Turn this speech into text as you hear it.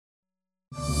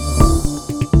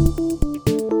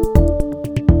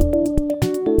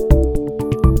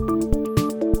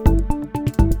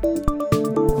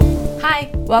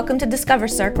Welcome to Discover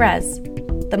Circ-Res,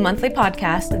 the monthly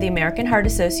podcast of the American Heart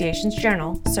Association's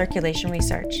journal, Circulation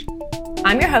Research.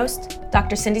 I'm your host,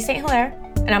 Dr. Cindy St. Hilaire,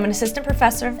 and I'm an assistant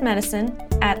professor of medicine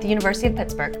at the University of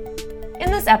Pittsburgh.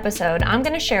 In this episode, I'm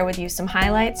going to share with you some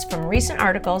highlights from recent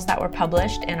articles that were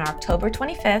published in our October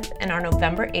 25th and our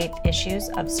November 8th issues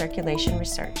of Circulation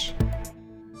Research.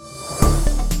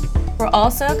 We're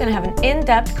also going to have an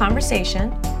in-depth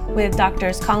conversation with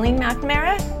Drs. Colleen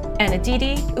McNamara and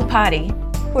Aditi Upadhyay,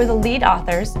 who are the lead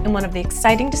authors in one of the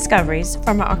exciting discoveries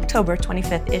from our October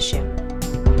 25th issue.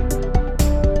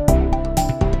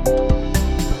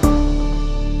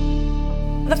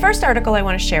 The first article I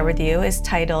want to share with you is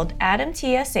titled,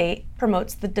 ADAM-TS8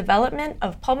 Promotes the Development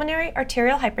of Pulmonary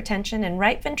Arterial Hypertension and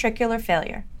Right Ventricular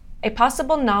Failure, a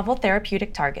Possible Novel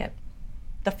Therapeutic Target.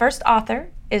 The first author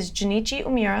is Junichi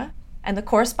Umura, and the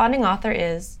corresponding author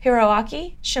is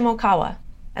Hiroaki Shimokawa,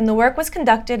 and the work was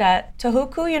conducted at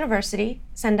Tohoku University,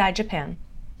 Sendai, Japan.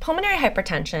 Pulmonary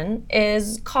hypertension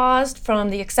is caused from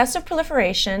the excessive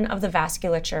proliferation of the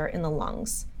vasculature in the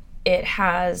lungs. It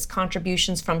has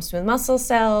contributions from smooth muscle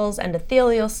cells,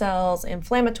 endothelial cells,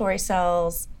 inflammatory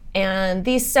cells, and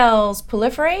these cells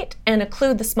proliferate and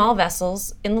occlude the small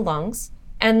vessels in the lungs,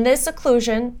 and this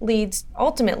occlusion leads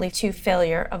ultimately to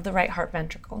failure of the right heart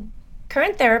ventricle.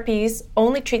 Current therapies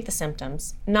only treat the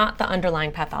symptoms, not the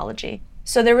underlying pathology.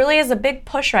 So there really is a big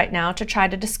push right now to try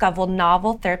to discover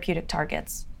novel therapeutic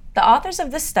targets. The authors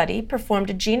of this study performed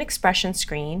a gene expression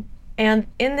screen, and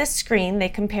in this screen they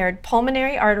compared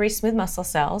pulmonary artery smooth muscle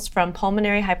cells from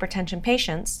pulmonary hypertension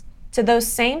patients to those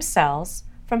same cells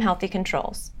from healthy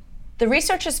controls. The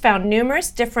researchers found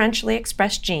numerous differentially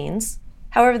expressed genes.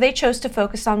 However, they chose to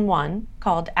focus on one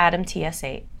called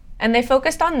ADAM-TS8. And they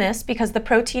focused on this because the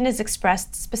protein is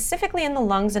expressed specifically in the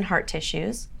lungs and heart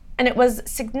tissues, and it was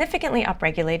significantly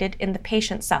upregulated in the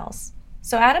patient cells.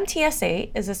 So ADAM-TS8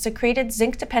 is a secreted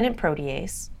zinc-dependent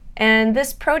protease, and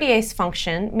this protease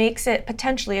function makes it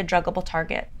potentially a druggable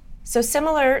target. So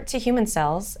similar to human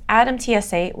cells,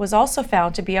 ADAM-TS8 was also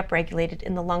found to be upregulated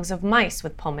in the lungs of mice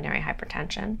with pulmonary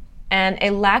hypertension, and a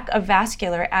lack of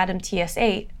vascular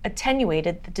ADAM-TS8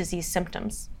 attenuated the disease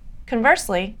symptoms.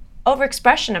 Conversely,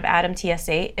 overexpression of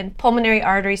ADAM-TS8 in pulmonary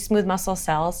artery smooth muscle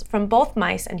cells from both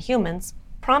mice and humans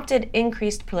prompted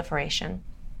increased proliferation.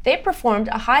 They performed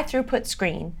a high-throughput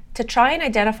screen to try and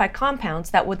identify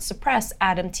compounds that would suppress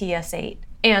ADAM-TS8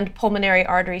 and pulmonary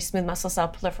artery smooth muscle cell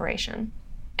proliferation.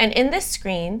 And in this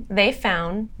screen, they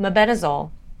found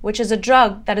mebendazole, which is a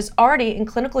drug that is already in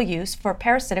clinical use for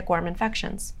parasitic worm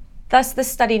infections. Thus,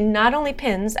 this study not only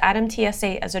pins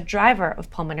ADAM-TS8 as a driver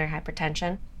of pulmonary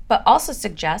hypertension, but also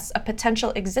suggests a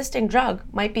potential existing drug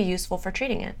might be useful for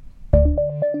treating it.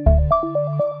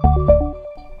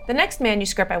 The next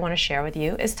manuscript I want to share with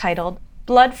you is titled,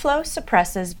 Blood Flow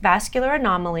Suppresses Vascular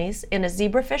Anomalies in a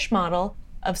Zebrafish Model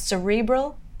of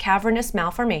Cerebral Cavernous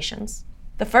Malformations.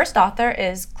 The first author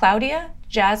is Claudia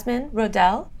Jasmine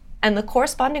Rodell, and the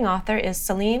corresponding author is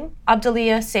Salim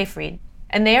Abdullah Seyfried,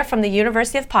 and they are from the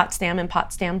University of Potsdam in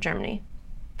Potsdam, Germany.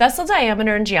 Vessel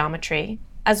diameter and geometry,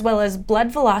 as well as blood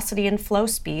velocity and flow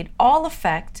speed, all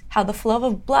affect how the flow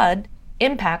of blood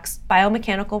impacts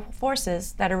biomechanical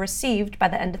forces that are received by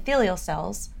the endothelial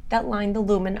cells that line the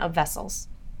lumen of vessels.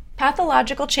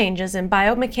 Pathological changes in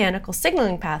biomechanical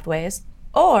signaling pathways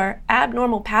or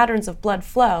abnormal patterns of blood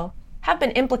flow have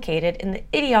been implicated in the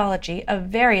etiology of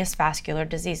various vascular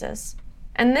diseases.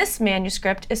 And this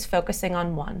manuscript is focusing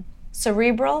on one,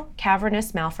 cerebral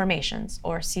cavernous malformations,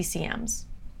 or CCMs.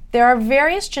 There are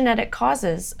various genetic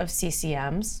causes of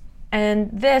CCMs, and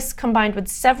this, combined with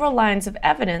several lines of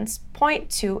evidence, point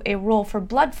to a role for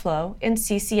blood flow in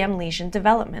CCM lesion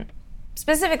development.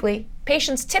 Specifically,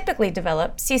 patients typically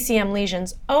develop CCM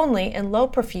lesions only in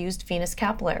low-perfused venous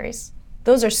capillaries.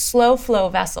 Those are slow-flow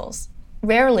vessels.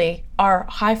 Rarely are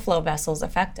high-flow vessels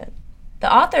affected.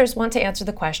 The authors want to answer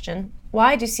the question,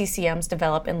 why do CCMs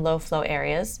develop in low-flow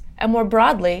areas? And more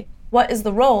broadly, what is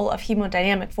the role of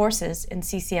hemodynamic forces in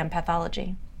CCM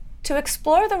pathology? To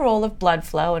explore the role of blood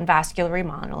flow in vascular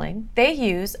remodeling, they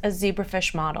use a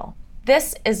zebrafish model.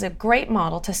 This is a great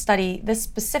model to study this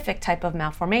specific type of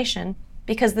malformation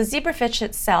because the zebrafish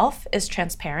itself is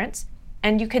transparent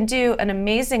and you can do an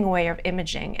amazing way of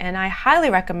imaging, and I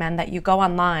highly recommend that you go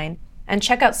online and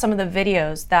check out some of the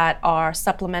videos that are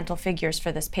supplemental figures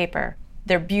for this paper.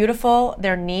 They're beautiful,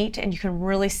 they're neat, and you can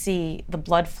really see the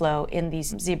blood flow in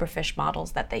these zebrafish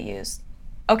models that they use.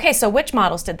 Okay, so which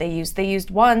models did they use? They used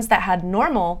ones that had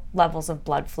normal levels of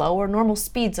blood flow or normal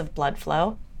speeds of blood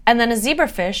flow, and then a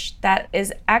zebrafish that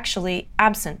is actually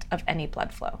absent of any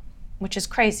blood flow, which is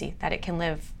crazy that it can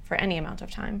live for any amount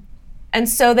of time. And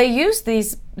so they used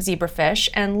these zebrafish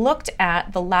and looked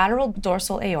at the lateral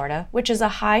dorsal aorta, which is a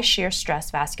high shear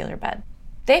stress vascular bed.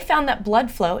 They found that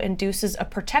blood flow induces a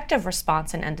protective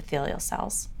response in endothelial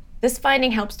cells. This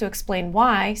finding helps to explain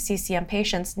why CCM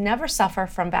patients never suffer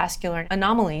from vascular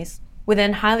anomalies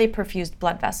within highly perfused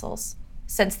blood vessels,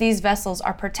 since these vessels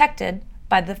are protected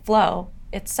by the flow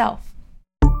itself.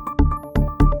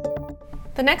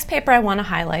 The next paper I want to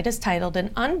highlight is titled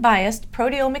An Unbiased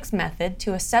Proteomics Method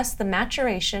to Assess the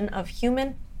Maturation of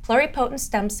Human Pluripotent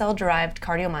Stem Cell-Derived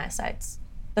Cardiomyocytes.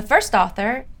 The first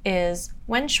author is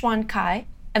Wenshuan Cai,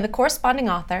 and the corresponding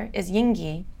author is Ying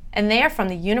Yi, and they are from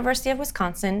the University of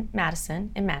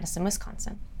Wisconsin-Madison in Madison,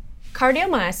 Wisconsin.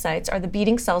 Cardiomyocytes are the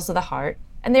beating cells of the heart,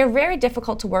 and they are very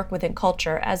difficult to work with in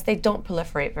culture as they don't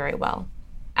proliferate very well.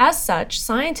 As such,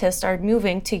 scientists are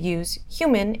moving to use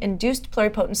human-induced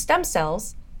pluripotent stem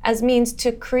cells as means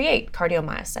to create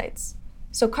cardiomyocytes.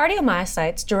 So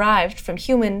cardiomyocytes derived from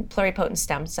human pluripotent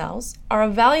stem cells are a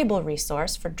valuable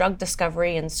resource for drug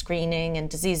discovery and screening and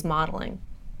disease modeling.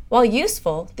 While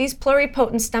useful, these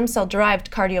pluripotent stem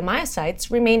cell-derived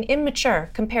cardiomyocytes remain immature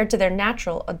compared to their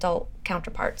natural adult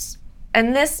counterparts,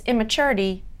 and this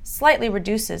immaturity slightly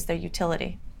reduces their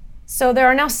utility. So there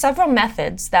are now several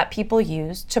methods that people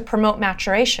use to promote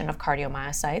maturation of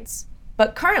cardiomyocytes,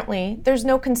 but currently there's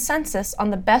no consensus on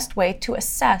the best way to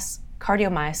assess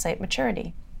cardiomyocyte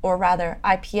maturity, or rather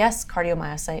iPS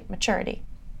cardiomyocyte maturity.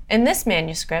 In this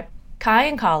manuscript, Cai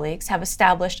and colleagues have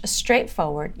established a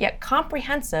straightforward yet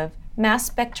comprehensive mass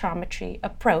spectrometry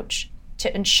approach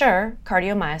to ensure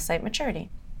cardiomyocyte maturity.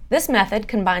 This method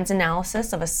combines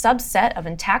analysis of a subset of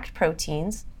intact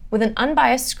proteins with an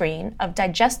unbiased screen of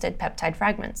digested peptide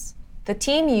fragments. The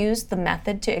team used the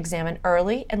method to examine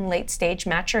early and late-stage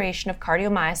maturation of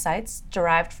cardiomyocytes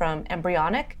derived from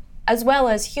embryonic as well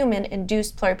as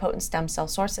human-induced pluripotent stem cell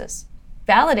sources,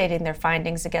 validating their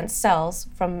findings against cells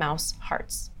from mouse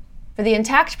hearts. For the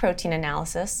intact protein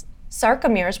analysis,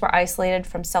 sarcomeres were isolated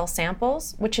from cell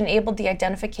samples, which enabled the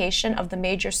identification of the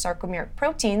major sarcomeric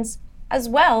proteins, as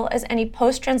well as any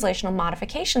post-translational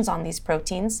modifications on these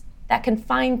proteins that can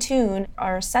fine-tune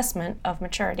our assessment of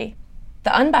maturity.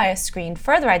 The unbiased screen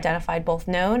further identified both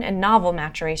known and novel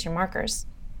maturation markers.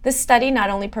 This study not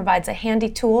only provides a handy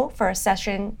tool for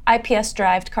assessing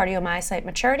iPS-derived cardiomyocyte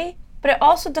maturity, but it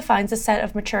also defines a set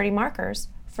of maturity markers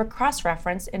for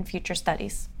cross-reference in future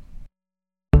studies.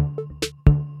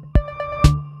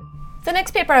 The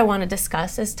next paper I want to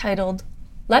discuss is titled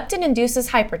Leptin Induces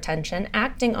Hypertension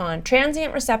Acting on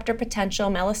Transient Receptor Potential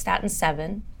Myostatin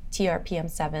 7,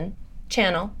 TRPM7,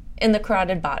 channel in the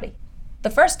carotid body. The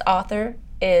first author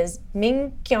is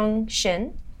Ming-Kyung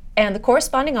Shin, and the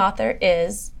corresponding author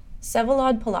is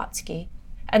Vsevolod Polotsky,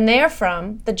 and they are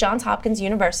from the Johns Hopkins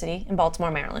University in Baltimore,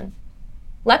 Maryland.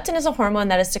 Leptin is a hormone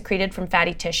that is secreted from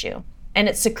fatty tissue, and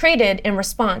it's secreted in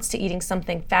response to eating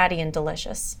something fatty and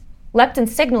delicious. Leptin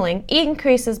signaling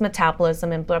increases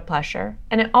metabolism and blood pressure,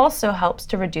 and it also helps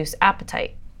to reduce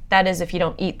appetite. That is, if you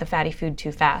don't eat the fatty food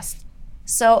too fast.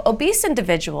 So, obese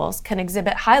individuals can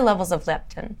exhibit high levels of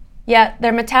leptin, yet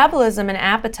their metabolism and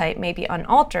appetite may be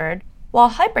unaltered,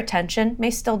 while hypertension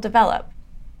may still develop.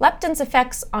 Leptin's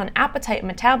effects on appetite and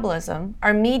metabolism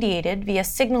are mediated via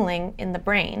signaling in the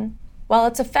brain, while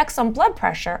its effects on blood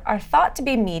pressure are thought to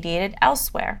be mediated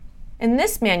elsewhere. In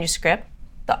this manuscript,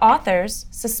 the authors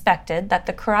suspected that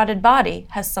the carotid body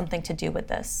has something to do with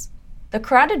this. The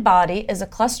carotid body is a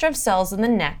cluster of cells in the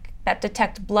neck that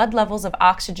detect blood levels of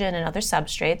oxygen and other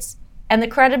substrates, and the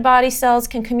carotid body cells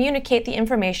can communicate the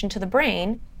information to the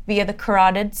brain via the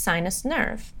carotid sinus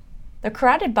nerve. The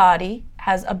carotid body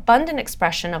has abundant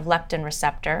expression of leptin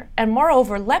receptor, and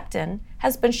moreover, leptin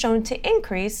has been shown to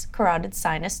increase carotid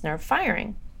sinus nerve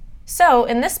firing. So,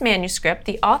 in this manuscript,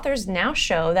 the authors now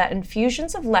show that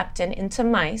infusions of leptin into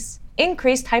mice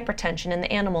increased hypertension in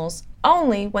the animals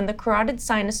only when the carotid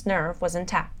sinus nerve was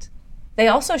intact. They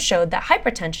also showed that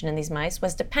hypertension in these mice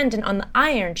was dependent on the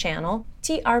iron channel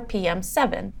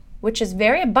TRPM7, which is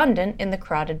very abundant in the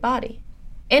carotid body.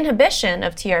 Inhibition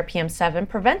of TRPM7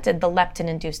 prevented the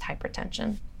leptin-induced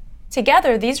hypertension.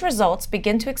 Together, these results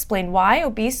begin to explain why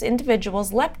obese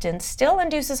individuals' leptin still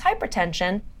induces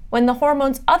hypertension when the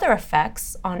hormone's other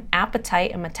effects on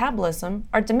appetite and metabolism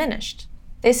are diminished.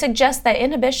 They suggest that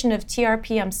inhibition of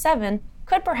TRPM7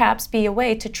 could perhaps be a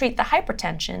way to treat the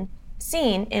hypertension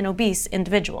seen in obese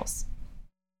individuals.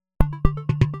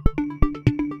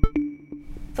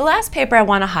 The last paper I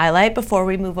want to highlight before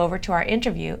we move over to our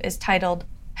interview is titled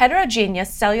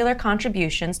Heterogeneous Cellular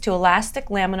Contributions to Elastic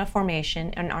Lamina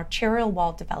Formation and Arterial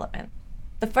Wall Development.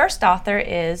 The first author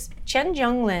is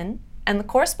Chen-Jung Lin, and the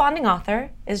corresponding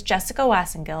author is Jessica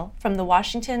Wassengill from the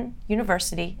Washington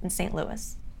University in St.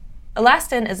 Louis.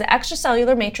 Elastin is an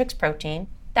extracellular matrix protein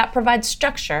that provides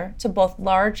structure to both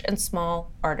large and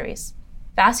small arteries.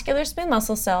 Vascular smooth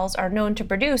muscle cells are known to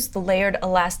produce the layered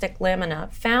elastic lamina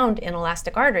found in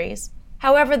elastic arteries.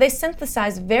 However, they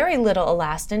synthesize very little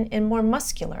elastin in more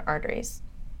muscular arteries.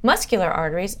 Muscular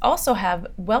arteries also have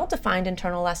well-defined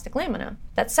internal elastic lamina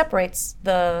that separates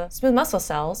the smooth muscle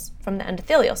cells from the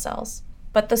endothelial cells.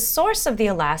 But the source of the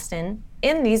elastin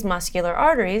in these muscular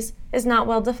arteries is not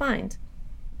well defined.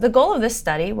 The goal of this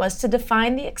study was to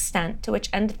define the extent to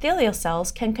which endothelial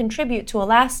cells can contribute to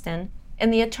elastin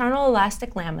in the internal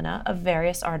elastic lamina of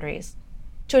various arteries.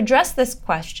 To address this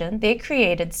question, they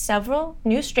created several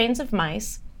new strains of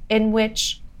mice in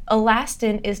which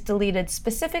elastin is deleted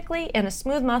specifically in a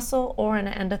smooth muscle or in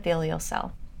an endothelial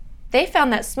cell. They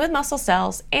found that smooth muscle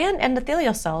cells and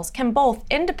endothelial cells can both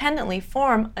independently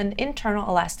form an internal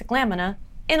elastic lamina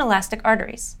in elastic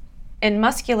arteries. In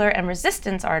muscular and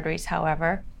resistance arteries,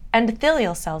 however,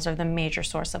 endothelial cells are the major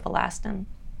source of elastin.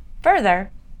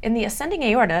 Further, in the ascending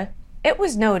aorta, it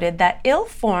was noted that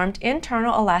ill-formed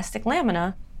internal elastic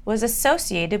lamina was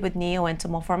associated with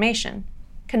neointimal formation,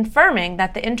 confirming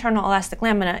that the internal elastic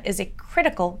lamina is a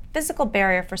critical physical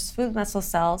barrier for smooth muscle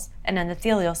cells and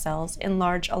endothelial cells in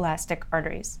large elastic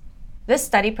arteries. This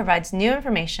study provides new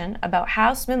information about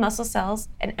how smooth muscle cells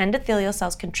and endothelial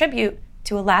cells contribute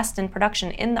to elastin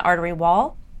production in the artery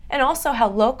wall, and also how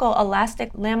local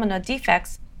elastic lamina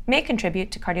defects may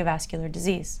contribute to cardiovascular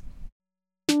disease.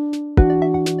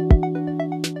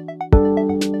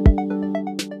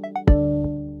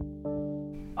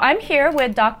 I'm here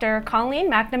with Dr.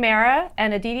 Colleen McNamara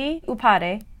and Aditi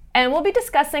Upadhyay, and we'll be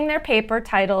discussing their paper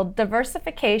titled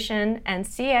Diversification and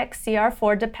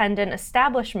CXCR4-Dependent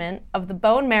Establishment of the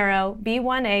Bone Marrow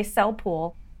B1A Cell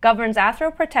Pool Governs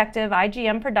Atheroprotective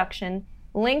IgM Production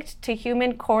Linked to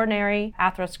Human Coronary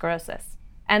Atherosclerosis.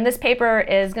 And this paper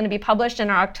is going to be published in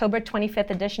our October 25th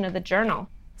edition of the journal.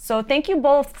 So thank you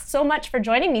both so much for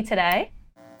joining me today.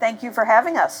 Thank you for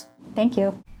having us. Thank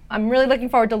you. I'm really looking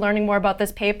forward to learning more about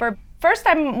this paper. First,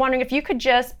 I'm wondering if you could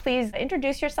just please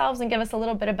introduce yourselves and give us a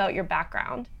little bit about your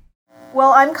background.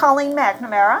 Well, I'm Colleen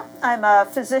McNamara. I'm a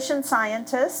physician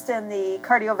scientist in the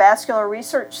Cardiovascular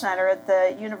Research Center at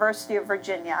the University of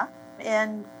Virginia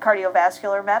in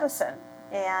cardiovascular medicine.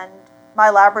 And my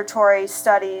laboratory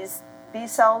studies B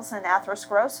cells and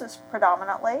atherosclerosis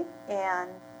predominantly, and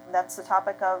that's the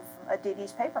topic of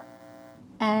Aditi's paper.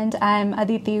 And I'm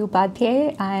Aditi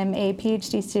Upadhyay. I'm a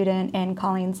PhD student in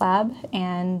Colleen's lab,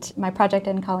 and my project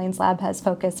in Colleen's lab has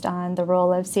focused on the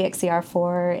role of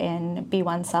CXCR4 in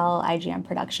B1 cell IgM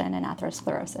production in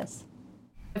atherosclerosis.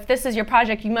 If this is your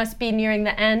project, you must be nearing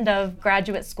the end of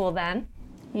graduate school then.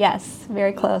 Yes,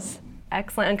 very close.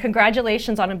 Excellent, and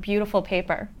congratulations on a beautiful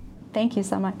paper. Thank you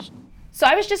so much. So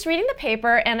I was just reading the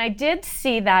paper, and I did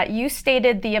see that you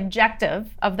stated the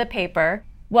objective of the paper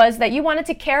was that you wanted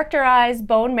to characterize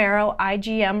bone marrow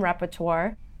IgM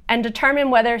repertoire and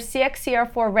determine whether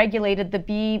CXCR4 regulated the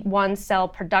B1 cell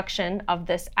production of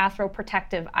this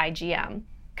atheroprotective IgM.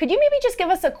 Could you maybe just give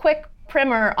us a quick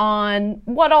primer on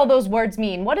what all those words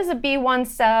mean? What is a B1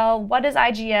 cell? What is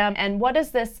IgM? And what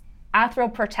is this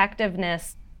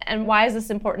atheroprotectiveness? And why is this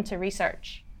important to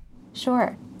research?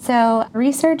 Sure. So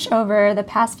research over the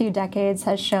past few decades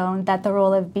has shown that the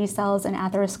role of B cells in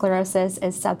atherosclerosis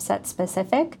is subset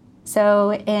specific.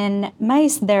 So in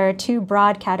mice, there are two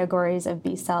broad categories of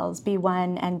B cells,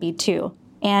 B1 and B2.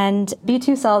 And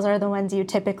B2 cells are the ones you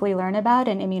typically learn about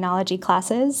in immunology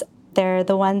classes. They're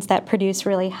the ones that produce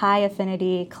really high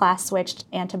affinity class-switched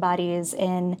antibodies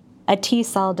in a T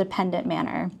cell dependent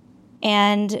manner.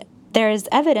 And there's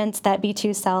evidence that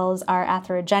B2 cells are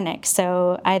atherogenic,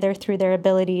 so either through their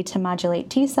ability to modulate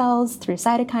T cells through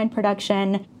cytokine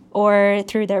production or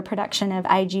through their production of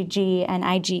IgG and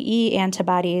IgE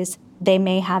antibodies, they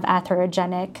may have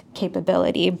atherogenic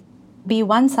capability.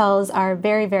 B1 cells are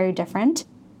very, very different.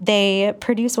 They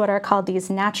produce what are called these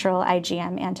natural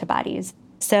IgM antibodies.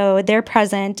 So they're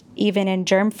present even in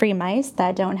germ-free mice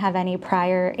that don't have any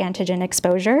prior antigen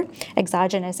exposure,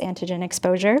 exogenous antigen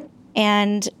exposure.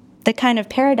 And the kind of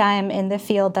paradigm in the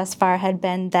field thus far had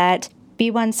been that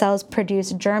B1 cells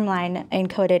produce germline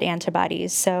encoded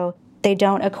antibodies, so they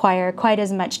don't acquire quite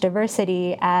as much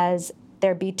diversity as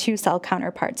their B2 cell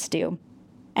counterparts do.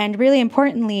 And really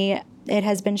importantly, it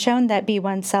has been shown that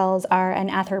B1 cells are an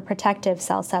atheroprotective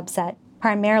cell subset,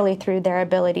 primarily through their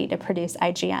ability to produce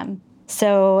IgM.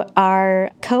 So our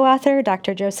co-author,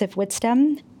 Dr. Joseph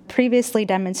Wittstem, previously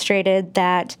demonstrated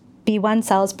that B1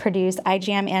 cells produce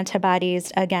IgM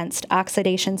antibodies against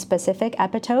oxidation-specific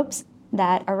epitopes,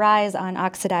 that arise on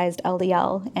oxidized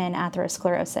LDL in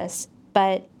atherosclerosis.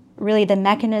 But really the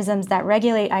mechanisms that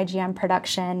regulate IgM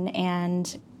production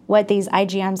and what these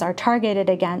IgMs are targeted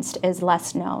against is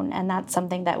less known, and that's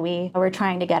something that we were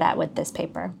trying to get at with this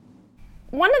paper.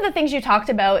 One of the things you talked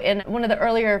about in one of the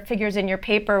earlier figures in your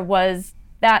paper was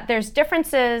that there's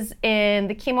differences in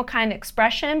the chemokine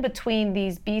expression between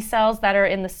these B cells that are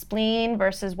in the spleen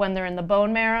versus when they're in the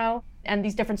bone marrow. And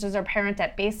these differences are apparent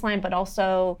at baseline, but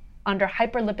also under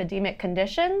hyperlipidemic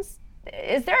conditions.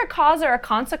 Is there a cause or a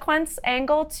consequence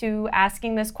angle to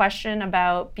asking this question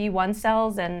about B1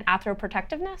 cells and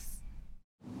atheroprotectiveness?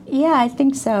 Yeah, I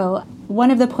think so.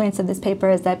 One of the points of this paper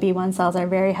is that B1 cells are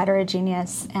very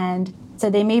heterogeneous, and so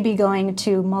they may be going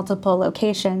to multiple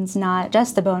locations, not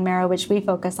just the bone marrow, which we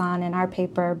focus on in our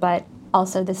paper, but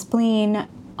also the spleen,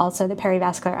 also the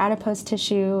perivascular adipose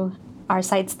tissue, are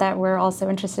sites that we're also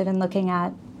interested in looking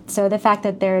at. So the fact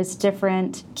that there's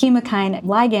different chemokine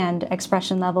ligand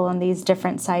expression level in these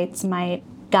different sites might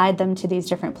guide them to these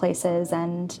different places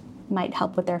and might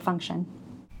help with their function.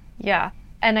 Yeah,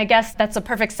 and I guess that's a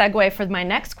perfect segue for my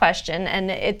next question. And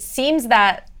it seems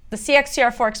that the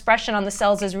CXCR4 expression on the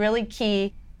cells is really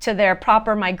key to their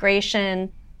proper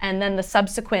migration and then the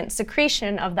subsequent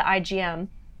secretion of the IgM.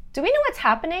 Do we know what's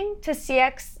happening to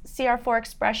CXCR4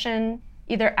 expression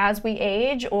either as we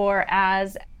age or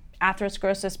as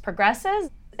atherosclerosis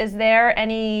progresses? Is there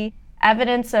any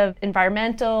evidence of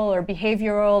environmental or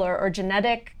behavioral or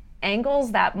genetic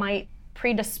angles that might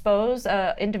predispose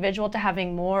an individual to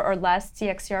having more or less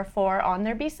CXCR4 on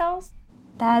their B cells?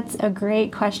 That's a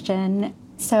great question.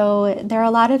 So there are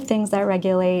a lot of things that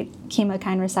regulate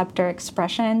chemokine receptor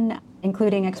expression,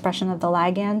 including expression of the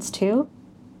ligands too.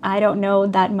 I don't know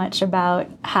that much about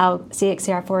how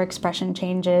CXCR4 expression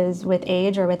changes with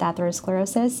age or with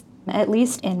atherosclerosis. At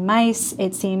least in mice,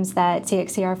 it seems that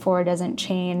CXCR4 doesn't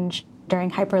change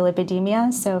during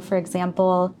hyperlipidemia. So for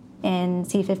example, in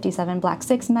C57 Black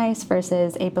 6 mice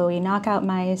versus ApoE knockout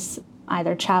mice,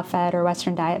 either chow-fed or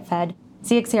Western diet-fed,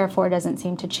 CXCR4 doesn't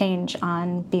seem to change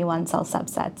on B1 cell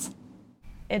subsets.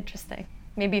 Interesting.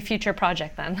 Maybe a future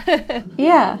project then.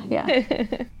 Yeah.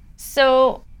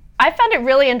 So I found it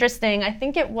really interesting. I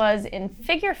think it was in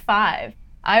figure 5.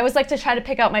 I always like to try to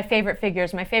pick out my favorite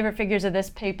figures. My favorite figures of this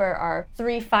paper are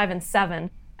 3, 5, and 7.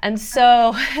 And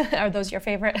so, are those your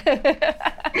favorite?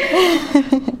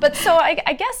 But so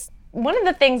I guess one of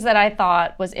the things that I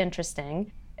thought was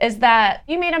interesting is that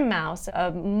you made a mouse, a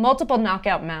multiple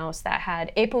knockout mouse that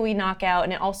had ApoE knockout,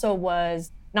 and it also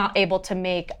was not able to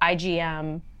make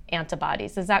IgM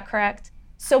antibodies. Is that correct?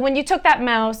 So when you took that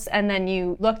mouse and then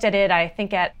you looked at it, I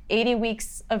think at 80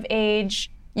 weeks of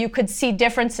age, you could see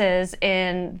differences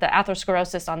in the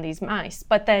atherosclerosis on these mice,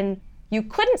 but then you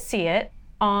couldn't see it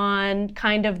on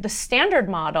kind of the standard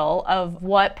model of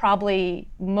what probably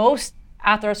most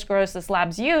atherosclerosis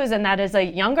labs use, and that is a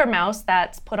younger mouse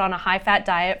that's put on a high-fat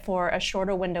diet for a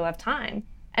shorter window of time.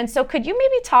 And so could you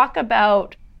maybe talk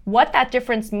about what that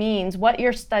difference means, what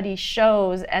your study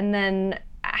shows, and then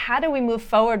how do we move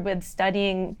forward with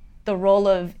studying the role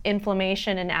of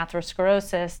inflammation and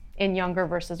atherosclerosis in younger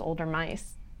versus older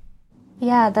mice?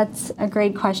 Yeah, that's a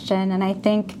great question. And I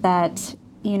think that,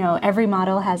 every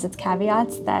model has its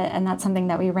caveats, and that's something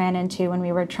that we ran into when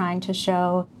we were trying to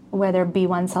show whether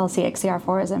B1 cell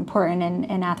CXCR4 is important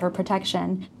in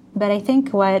atheroprotection. But I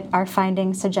think what our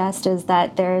findings suggest is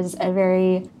that there's a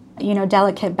very,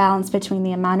 delicate balance between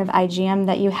the amount of IgM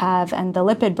that you have and the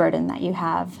lipid burden that you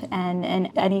have. And in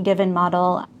any given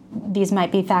model, these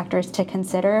might be factors to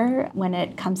consider when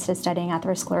it comes to studying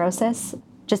atherosclerosis.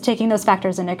 Just taking those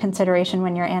factors into consideration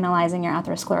when you're analyzing your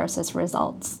atherosclerosis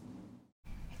results.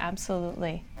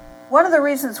 Absolutely. One of the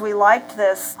reasons we liked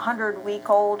this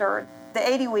 100-week-old or the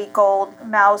 80-week-old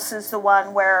mouse is the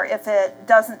one where if it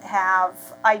doesn't have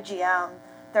IgM,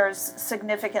 there's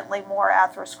significantly more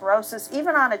atherosclerosis,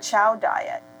 even on a chow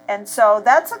diet. And so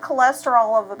that's a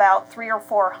cholesterol of about 300 or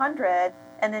 400,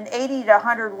 and an 80 to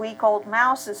 100-week-old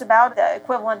mouse is about the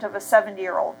equivalent of a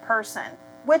 70-year-old person,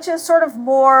 which is sort of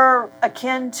more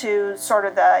akin to sort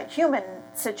of the human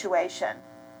situation.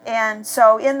 And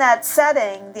so in that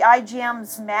setting, the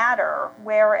IgMs matter,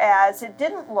 whereas it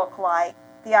didn't look like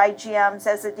the IgMs,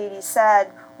 as Aditi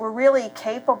said, were really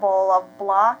capable of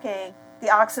blocking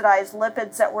the oxidized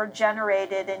lipids that were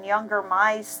generated in younger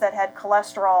mice that had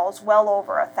cholesterols well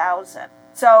over 1,000.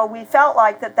 So we felt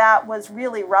like that was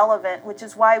really relevant, which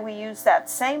is why we used that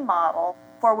same model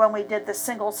for when we did the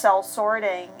single cell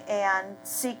sorting and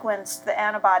sequenced the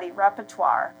antibody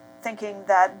repertoire, thinking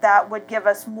that would give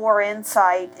us more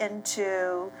insight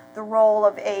into the role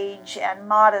of age and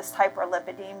modest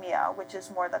hyperlipidemia, which is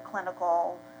more the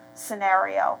clinical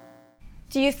scenario.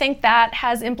 Do you think that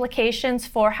has implications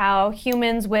for how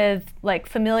humans with like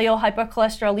familial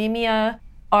hypercholesterolemia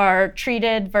are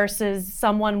treated versus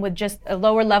someone with just a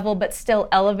lower level but still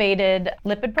elevated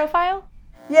lipid profile?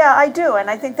 Yeah, I do. And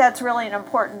I think that's really an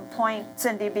important point,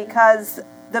 Cindy, because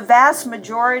the vast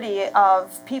majority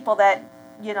of people that,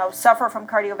 suffer from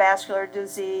cardiovascular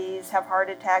disease, have heart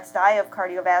attacks, die of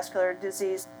cardiovascular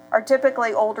disease, are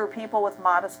typically older people with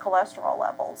modest cholesterol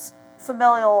levels.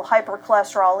 Familial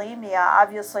hypercholesterolemia,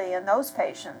 obviously in those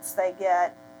patients, they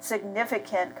get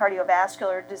significant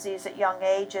cardiovascular disease at young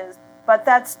ages, but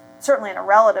that's certainly in a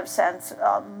relative sense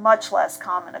a much less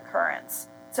common occurrence.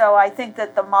 So I think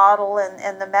that the model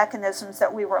and the mechanisms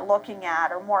that we were looking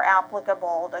at are more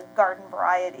applicable to garden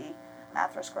variety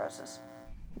atherosclerosis.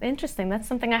 Interesting. That's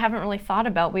something I haven't really thought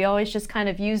about. We always just kind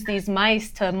of use these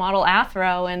mice to model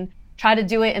athero and try to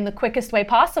do it in the quickest way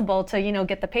possible to,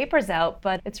 get the papers out,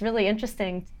 but it's really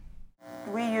interesting.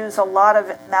 We use a lot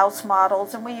of mouse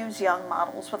models, and we use young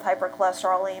models with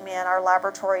hypercholesterolemia in our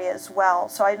laboratory as well.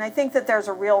 So I think that there's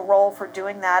a real role for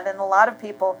doing that, and a lot of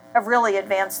people have really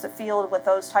advanced the field with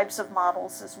those types of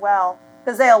models as well,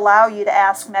 because they allow you to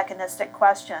ask mechanistic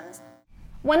questions.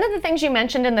 One of the things you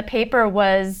mentioned in the paper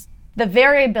was the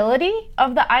variability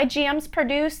of the IgMs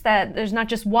produced, that there's not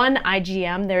just one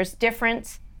IgM, there's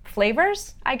different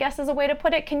flavors, I guess is a way to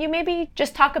put it. Can you maybe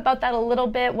just talk about that a little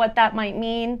bit, what that might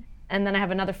mean? And then I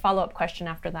have another follow-up question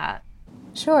after that.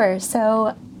 Sure.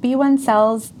 So B1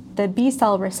 cells, the B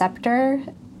cell receptor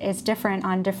is different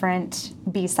on different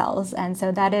B cells. And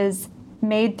so that is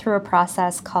made through a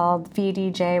process called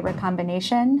VDJ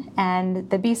recombination. And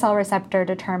the B cell receptor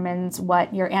determines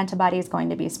what your antibody is going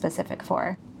to be specific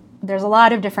for. There's a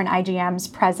lot of different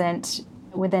IgMs present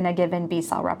within a given B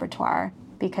cell repertoire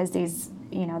because these,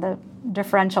 the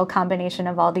differential combination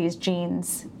of all these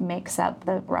genes makes up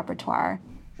the repertoire.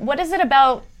 What is it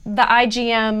about the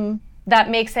IgM that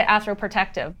makes it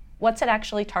atheroprotective? What's it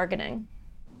actually targeting?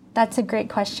 That's a great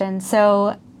question.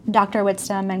 So Dr.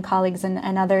 Whitstam and colleagues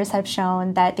and others have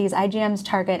shown that these IgMs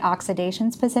target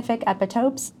oxidation-specific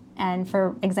epitopes. And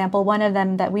for example, one of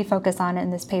them that we focus on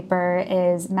in this paper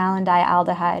is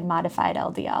malondialdehyde modified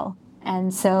LDL.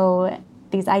 And so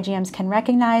these IgMs can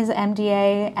recognize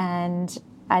MDA and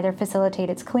either facilitate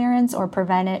its clearance or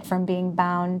prevent it from being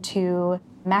bound to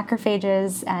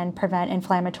macrophages and prevent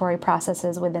inflammatory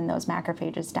processes within those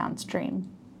macrophages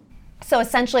downstream. So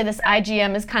essentially this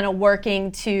IgM is kind of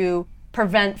working to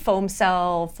prevent foam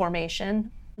cell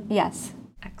formation? Yes.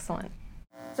 Excellent.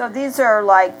 So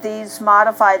these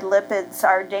modified lipids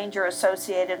are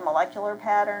danger-associated molecular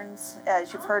patterns,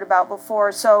 as you've heard about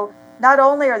before. So not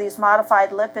only are these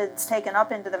modified lipids taken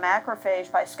up into the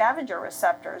macrophage by scavenger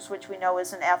receptors, which we know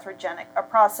is a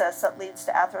process that leads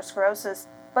to atherosclerosis,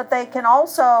 but they can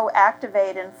also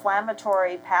activate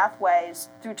inflammatory pathways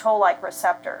through toll-like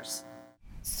receptors.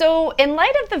 So in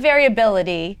light of the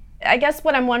variability, I guess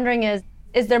what I'm wondering is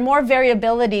there more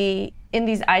variability in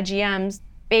these IgMs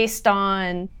based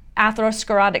on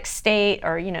atherosclerotic state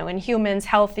or, in humans,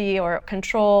 healthy or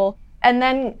control? And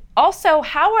then also,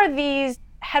 how are these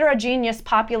heterogeneous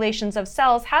populations of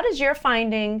cells, how does your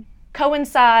finding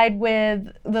coincide with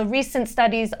the recent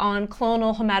studies on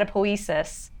clonal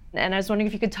hematopoiesis? And I was wondering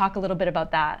if you could talk a little bit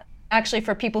about that. Actually,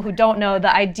 for people who don't know,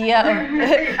 the idea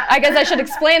of, I guess I should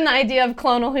explain the idea of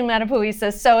clonal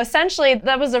hematopoiesis. So essentially,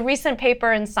 that was a recent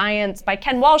paper in Science by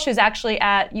Ken Walsh, who's actually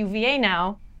at UVA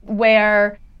now,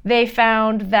 where they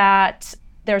found that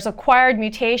there's acquired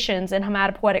mutations in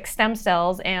hematopoietic stem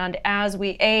cells, and as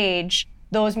we age,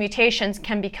 those mutations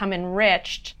can become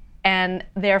enriched and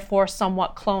therefore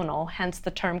somewhat clonal, hence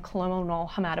the term clonal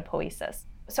hematopoiesis.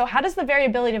 So how does the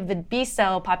variability of the B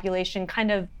cell population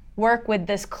kind of work with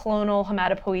this clonal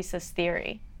hematopoiesis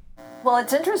theory? Well,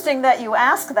 it's interesting that you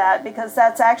ask that because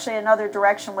that's actually another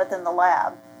direction within the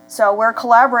lab. So we're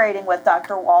collaborating with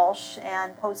Dr. Walsh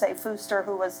and Jose Fuster,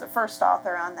 who was the first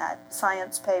author on that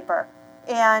Science paper.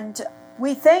 And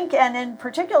we think, and in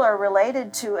particular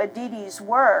related to Aditi's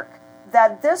work,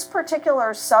 that this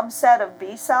particular subset of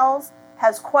B cells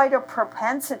has quite a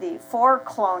propensity for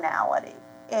clonality.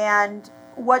 And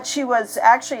what she was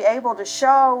actually able to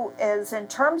show is in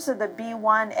terms of the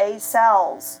B1A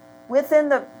cells within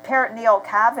the peritoneal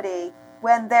cavity,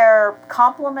 when their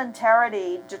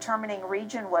complementarity determining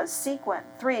region was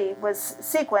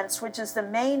sequenced, which is the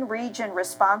main region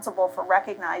responsible for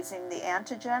recognizing the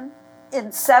antigen, in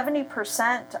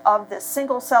 70% of the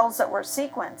single cells that were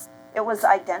sequenced, it was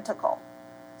identical.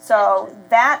 So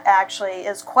that actually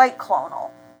is quite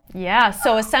clonal. Yeah,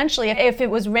 so essentially, if it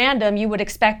was random, you would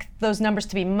expect those numbers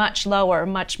to be much lower,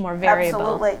 much more variable.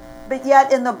 Absolutely. But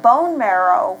yet in the bone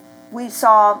marrow, we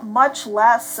saw much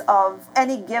less of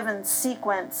any given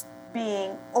sequence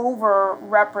being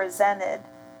overrepresented.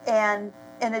 And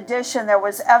in addition, there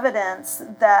was evidence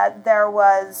that there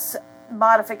was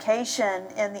modification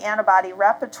in the antibody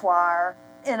repertoire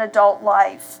in adult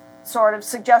life, sort of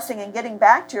suggesting, and getting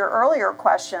back to your earlier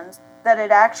questions, that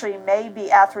it actually may be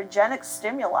atherogenic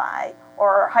stimuli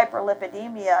or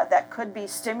hyperlipidemia that could be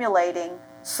stimulating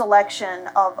selection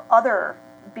of other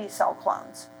B-cell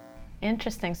clones.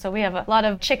 Interesting. So we have a lot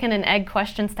of chicken and egg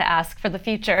questions to ask for the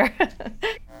future.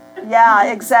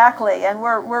 Yeah, exactly. And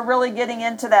we're really getting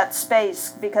into that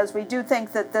space because we do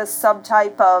think that this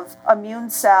subtype of immune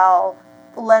cell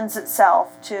lends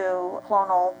itself to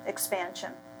clonal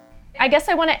expansion. I guess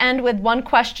I want to end with one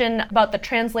question about the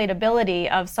translatability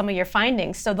of some of your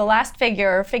findings. So the last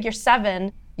figure, figure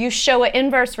 7, you show an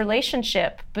inverse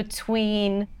relationship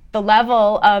between the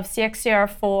level of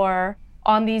CXCR4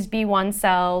 on these B1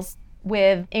 cells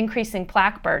with increasing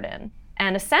plaque burden.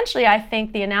 And essentially, I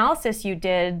think the analysis you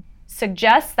did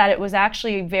suggests that it was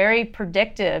actually very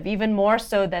predictive, even more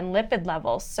so than lipid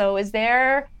levels. So is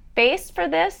there space for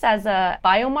this as a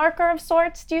biomarker of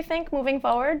sorts, do you think, moving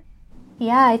forward?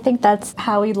 Yeah, I think that's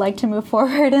how we'd like to move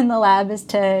forward in the lab, is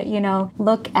to,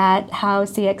 look at how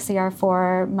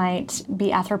CXCR4 might be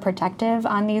atheroprotective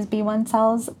on these B1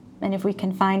 cells. And if we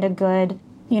can find a good,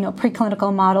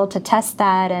 preclinical model to test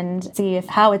that and see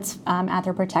how it's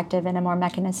atheroprotective in a more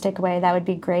mechanistic way, that would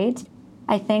be great.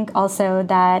 I think also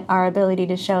that our ability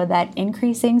to show that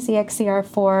increasing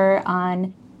CXCR4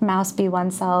 on mouse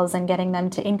B1 cells and getting them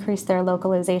to increase their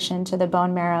localization to the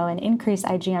bone marrow and increase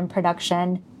IgM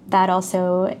production, that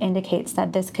also indicates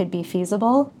that this could be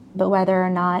feasible, but whether or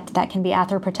not that can be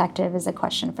atheroprotective is a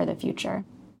question for the future.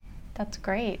 That's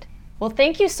great. Well,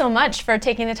 thank you so much for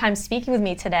taking the time speaking with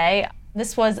me today.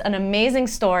 This was an amazing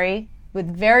story with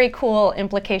very cool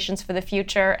implications for the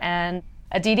future. And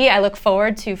Aditi, I look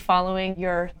forward to following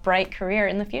your bright career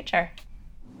in the future.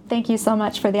 Thank you so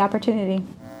much for the opportunity.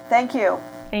 Thank you.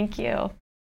 Thank you.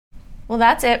 Well,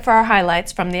 that's it for our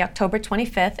highlights from the October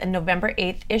 25th and November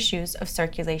 8th issues of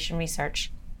Circulation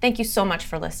Research. Thank you so much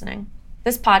for listening.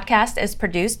 This podcast is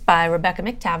produced by Rebecca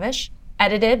McTavish,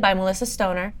 edited by Melissa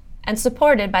Stoner, and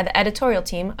supported by the editorial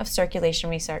team of Circulation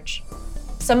Research.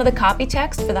 Some of the copy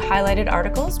text for the highlighted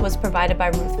articles was provided by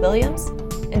Ruth Williams,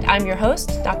 and I'm your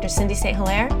host, Dr. Cindy St.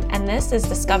 Hilaire, and this is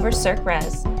Discover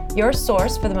Circ-Res, your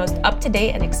source for the most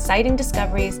up-to-date and exciting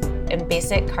discoveries in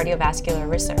basic cardiovascular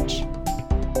research.